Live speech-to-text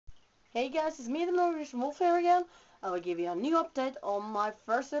Hey guys, it's me, the Norwegian Wolf here again. I will give you a new update on my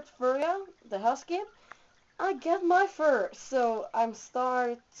fursuit Furya, the husky. I get my fur, so I'm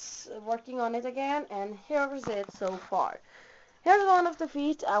start working on it again, and here is it so far. Here's one of the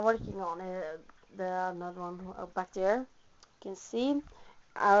feet I'm working on. The another one back there. You can see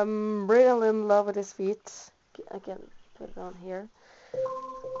I'm really in love with this feet. I can put it on here.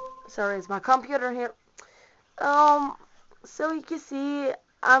 Sorry, it's my computer here. Um, so you can see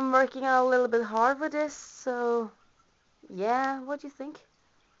I'm working a little bit hard with this, so yeah, what do you think?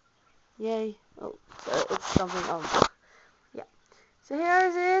 Yay. Oh, so it's something else. Yeah. So here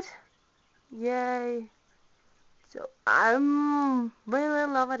is it. Yay. So I'm really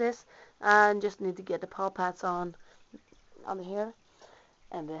in love with this, and just need to get the paw pads on under here.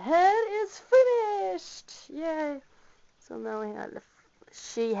 And the head is finished. Yay. So now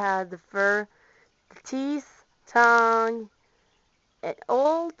she had the fur, the teeth, tongue, and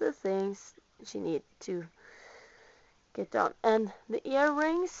all the things she needed to get done. And the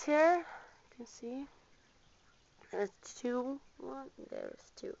earrings here, you can see there's two. One, there's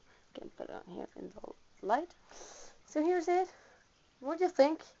two. Can put it on here in the light. So here's it. What do you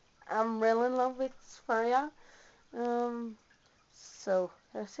think? I'm really in love with Furya. So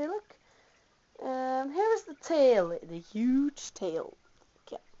here's a look. Here's the tail, the huge tail.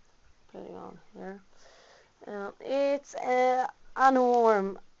 Okay, put it on here. It's an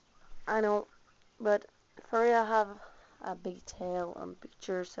arm, I know, but Furya have a big tail on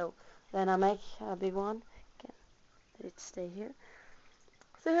picture, so then I make a big one. Okay, let it stay here.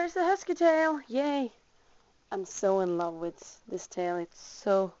 So here's the husky tail. Yay! I'm so in love with this tail. It's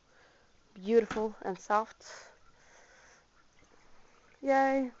so beautiful and soft.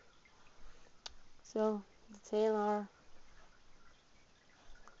 Yay! So the tail are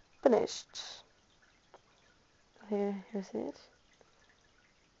finished. Here's it.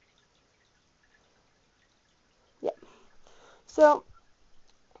 Yeah. So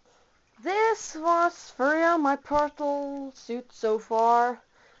this was Furya, my purple suit so far.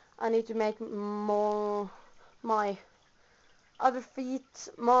 I need to make more my other feet,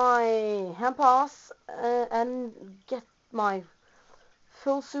 my hand paws, and get my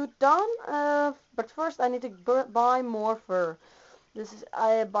full suit done. But first I need to buy more fur.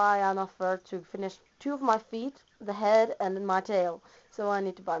 I buy enough fur to finish two of my feet, the head, and my tail. So I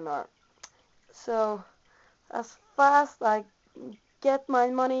need to buy more. So as fast I get my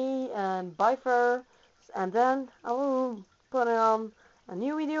money and buy fur, and then I will put it on a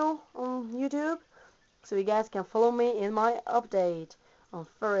new video on YouTube, so you guys can follow me in my update on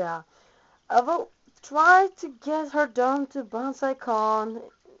Furya. I will try to get her done to Bonsai Con.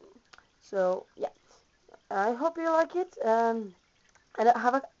 So yeah, I hope you like it, and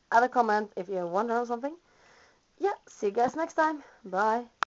have a comment if you wonder something. Yeah, see you guys next time. Bye.